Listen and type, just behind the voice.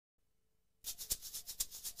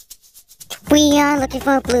We are looking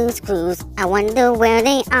for Blue's Clues. I wonder where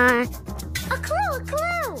they are. A clue, a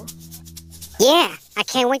clue! Yeah, I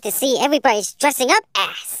can't wait to see everybody's dressing up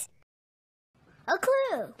as. A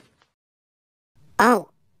clue. Oh,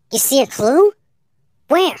 you see a clue?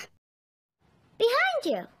 Where? Behind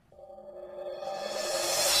you.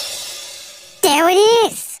 There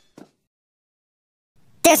it is!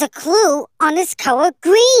 There's a clue on this color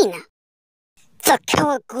green. The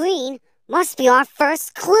color green must be our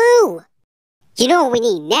first clue. You know what we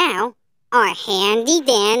need now? Our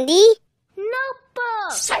handy-dandy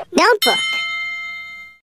Notebook. notebook.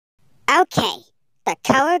 Okay, the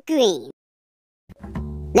color green.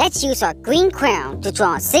 Let's use our green crayon to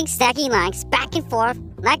draw zigzaggy lines back and forth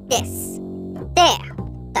like this. There,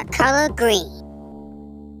 the color green.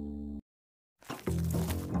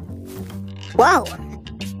 Whoa,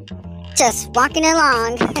 just walking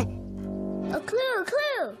along. A clue, a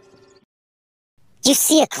clue. You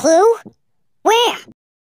see a clue? Where?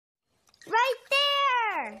 Right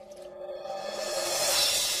there.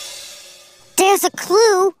 There's a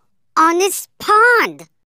clue on this pond.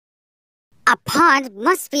 A pond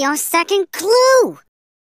must be our second clue.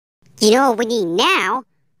 You know what we need now?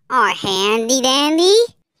 Our handy-dandy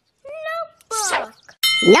Notebook.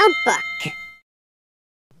 notebook.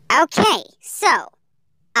 Okay, so,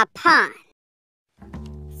 a pond.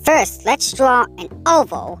 First, let's draw an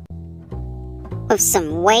oval with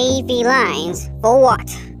some wavy lines for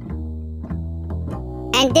water.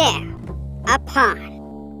 And there, a pond.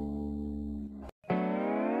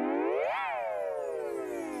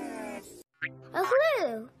 A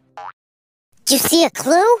clue. Do you see a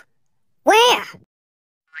clue? Where?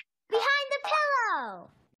 Behind the pillow.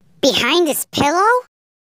 Behind this pillow?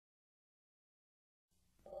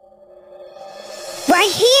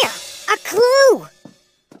 Right here! A clue!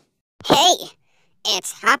 Hey,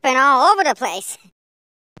 it's hopping all over the place.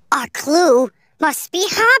 Our clue must be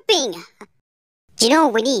hopping. Do you know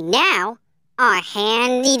what we need now? Our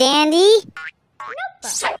handy-dandy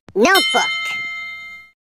notebook.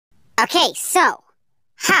 Okay, so,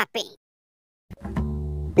 hopping.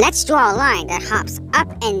 Let's draw a line that hops up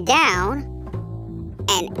and down,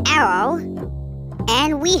 an arrow,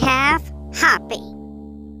 and we have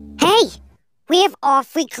hopping. Hey, we have all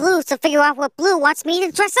 3 clues to figure out what Blue wants me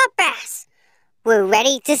to dress up as. We're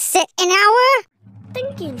ready to sit in our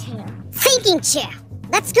Thinking chair. thinking chair.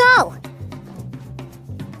 Let's go.